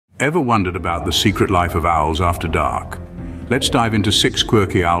Ever wondered about the secret life of owls after dark? Let's dive into 6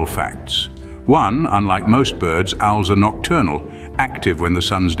 quirky owl facts. 1. Unlike most birds, owls are nocturnal, active when the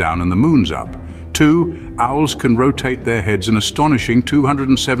sun's down and the moon's up. 2. Owls can rotate their heads an astonishing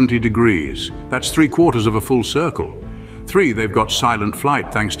 270 degrees. That's 3/4 of a full circle. 3. They've got silent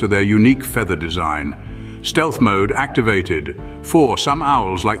flight thanks to their unique feather design. Stealth mode activated. 4. Some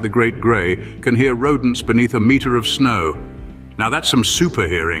owls, like the great grey, can hear rodents beneath a meter of snow. Now that's some super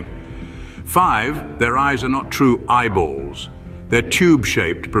hearing. 5. Their eyes are not true eyeballs. They're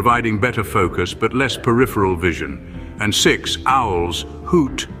tube-shaped, providing better focus but less peripheral vision. And 6. Owls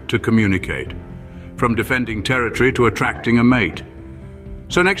hoot to communicate, from defending territory to attracting a mate.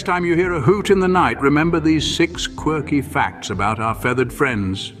 So next time you hear a hoot in the night, remember these 6 quirky facts about our feathered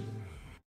friends.